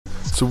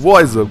So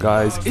what is up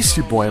guys, it's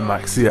your boy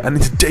Max here, and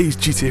in today's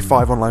GTA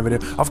 5 online video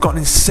I've got an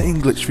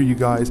insane glitch for you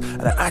guys,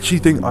 and I actually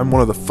think I'm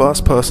one of the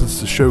first persons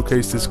to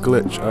showcase this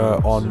glitch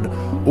on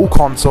all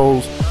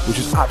consoles, which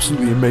is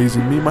absolutely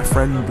amazing. Me and my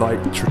friend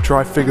to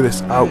try figure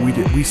this out.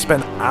 We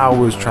spent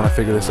hours trying to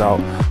figure this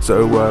out.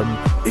 So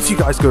if you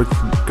guys go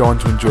on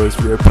to enjoy this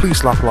video, please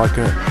slap a like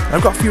on it.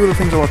 I've got a few other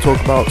things I want to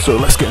talk about, so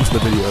let's get into the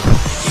video.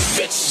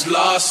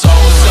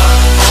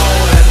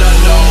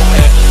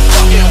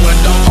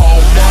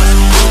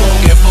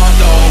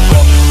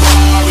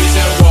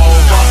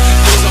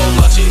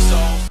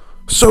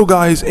 So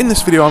guys, in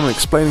this video I'm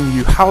explaining to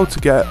you how to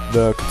get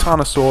the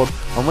Katana sword.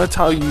 I'm going to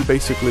tell you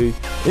basically,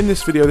 in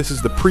this video, this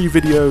is the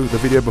pre-video, the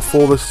video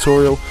before the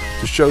tutorial,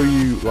 to show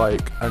you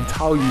and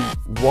tell you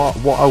what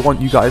I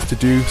want you guys to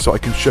do so I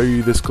can show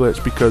you this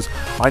glitch, because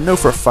I know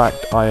for a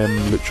fact I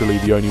am literally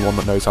the only one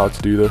that knows how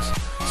to do this.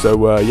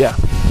 So yeah.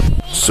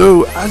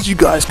 So, as you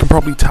guys can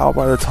probably tell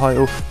by the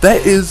title, there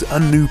is a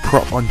new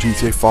prop on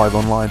GTA 5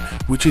 Online,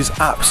 which is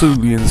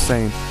absolutely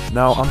insane.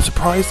 Now, I'm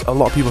surprised a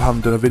lot of people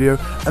haven't done a video,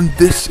 and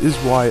this is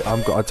why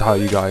I'm gonna tell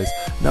you guys.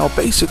 Now,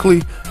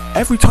 basically,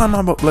 every time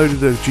I've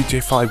uploaded a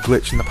GTA 5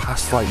 glitch in the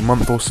past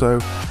month or so,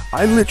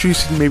 I literally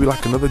see maybe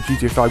another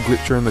GTA 5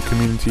 glitcher in the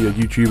community, a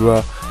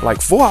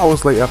YouTuber, 4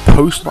 hours later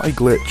post my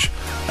glitch,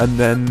 and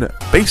then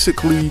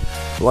basically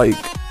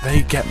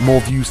they get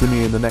more views than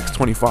me in the next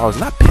 24 hours,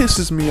 and that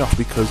pisses me off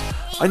because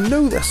I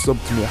know they're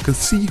subbed to me, I can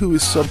see who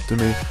is subbed to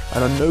me,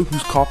 and I know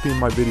who's copying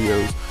my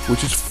videos,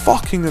 which is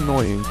fucking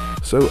annoying.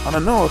 So, I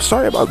don't know,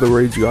 sorry about the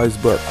rage guys,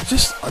 but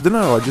I don't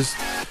know,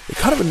 it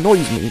kind of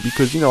annoys me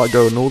because, I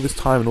go in all this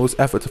time and all this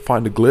effort to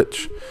find a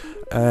glitch,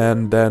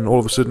 and then all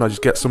of a sudden I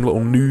just get some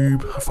little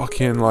noob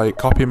fucking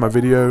copying my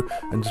video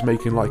and just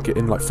making it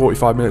in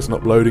 45 minutes and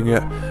uploading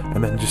it,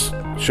 and then just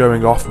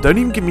showing off. Don't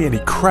even give me any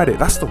credit.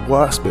 That's the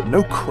worst bit.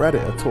 No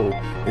credit at all.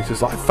 It's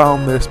just I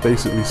found this,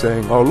 basically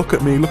saying, oh look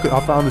at me, I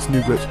found this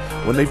new glitch,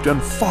 when they've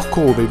done fuck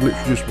all. They've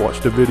literally just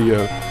watched a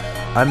video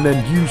and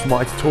then used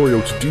my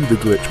tutorial to do the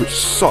glitch, which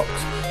sucks.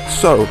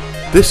 So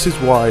this is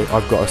why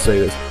I've got to say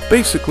this.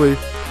 Basically,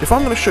 if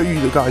I'm going to show you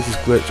the guys this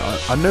glitch,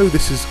 I know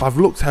I've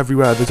looked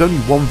everywhere, there's only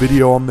one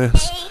video on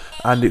this,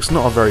 and it's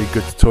not a very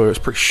good tutorial, it's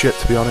pretty shit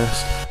to be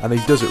honest, and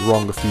he does it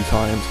wrong a few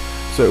times.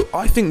 So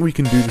I think we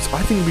can do this.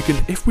 I think we can,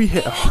 if we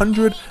hit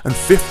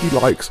 150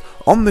 likes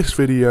on this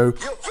video,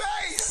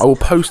 I will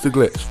post the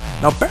glitch.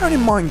 Now bearing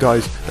in mind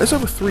guys, there's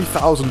over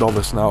 3,000 of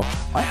us now.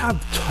 I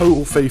have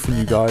total faith in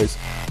you guys.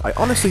 I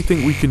honestly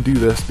think we can do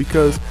this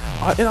because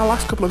in our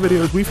last couple of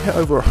videos we've hit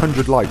over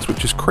 100 likes,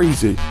 which is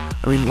crazy.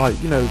 I mean,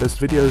 there's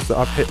videos that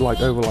I've hit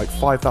over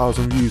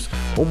 5,000 views,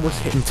 almost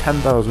hitting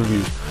 10,000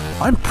 views.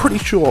 I'm pretty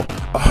sure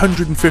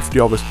 150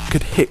 of us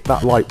could hit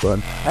that like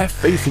button. I have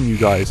faith in you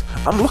guys.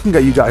 I'm looking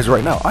at you guys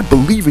right now. I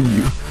believe in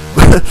you.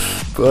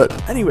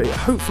 But anyway,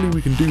 hopefully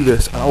we can do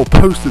this, and I'll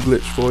post the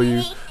glitch for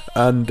you.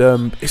 And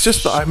it's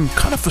just that I'm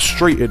kind of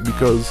frustrated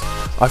because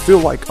I feel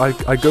like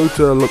I go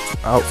to look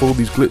out for all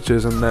these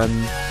glitches, and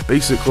then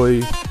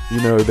basically,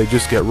 they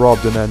just get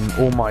robbed, and then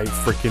all my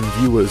freaking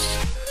viewers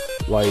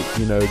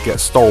get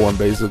stolen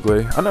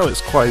basically. I know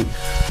it's quite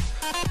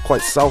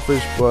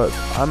selfish, but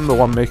I'm the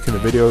one making the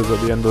videos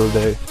at the end of the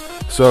day.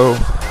 So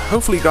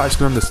hopefully you guys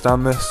can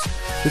understand this.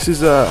 This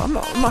is I'm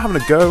not having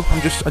a go. I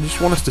just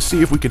want us to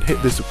see if we can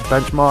hit this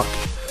benchmark.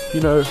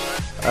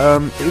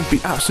 It would be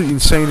absolutely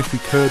insane if we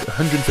could.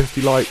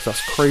 150 likes, that's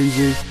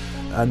crazy,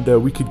 and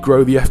we could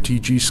grow the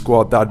FTG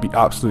squad. That'd be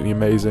absolutely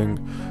amazing.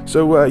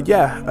 So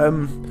yeah.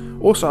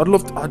 Also,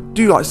 I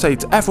do like to say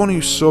to everyone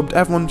who's subbed,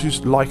 everyone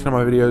who's liking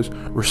my videos,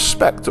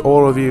 respect to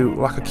all of you.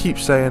 Like I keep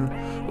saying,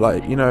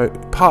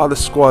 part of the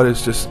squad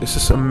is it's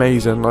just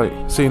amazing.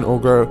 Seeing it all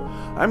grow.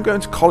 I'm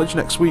going to college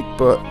next week,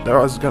 but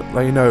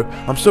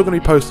I'm still going to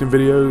be posting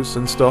videos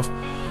and stuff.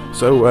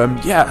 So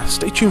yeah,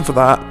 stay tuned for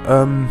that.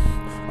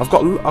 I've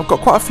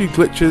got quite a few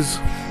glitches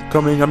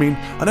coming. I mean,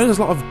 I know there's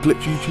a lot of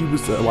glitch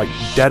YouTubers that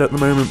are dead at the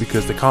moment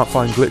because they can't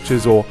find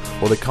glitches, or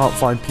they can't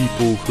find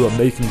people who are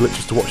making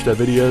glitches to watch their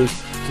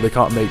videos. So they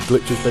can't make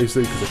glitches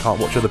basically because they can't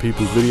watch other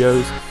people's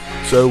videos.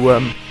 So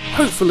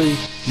hopefully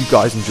you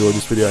guys enjoyed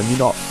this video and you're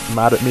not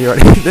mad at me or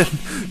anything,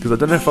 because I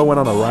don't know if I went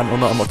on a rant or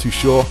not, I'm not too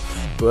sure.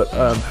 But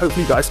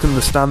hopefully you guys can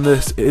understand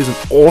this. It is an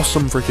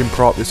awesome freaking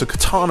prop. It's a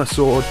katana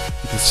sword.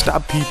 You can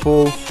stab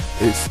people.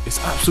 It's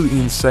absolutely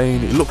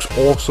insane. It looks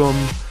awesome.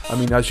 I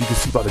mean, as you can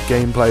see by the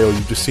gameplay, or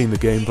you've just seen the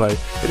gameplay,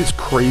 it is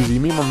crazy.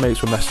 Me and my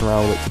mates were messing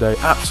around with it today.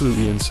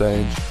 Absolutely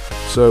insane.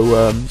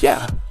 So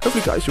yeah,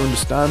 hopefully guys you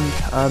understand,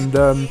 and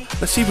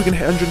let's see if we can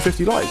hit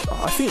 150 likes.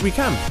 I think we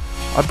can.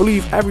 I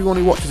believe everyone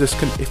who watches this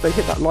can. If they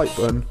hit that like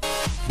button,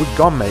 we're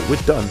gone, mate. We're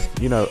done.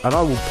 And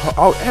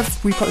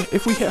if we hit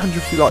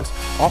 150 likes,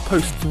 I'll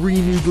post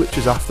 3 new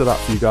glitches after that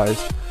for you guys.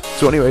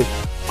 So anyway,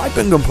 I've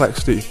been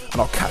Complexity,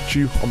 and I'll catch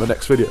you on the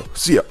next video.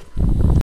 See ya.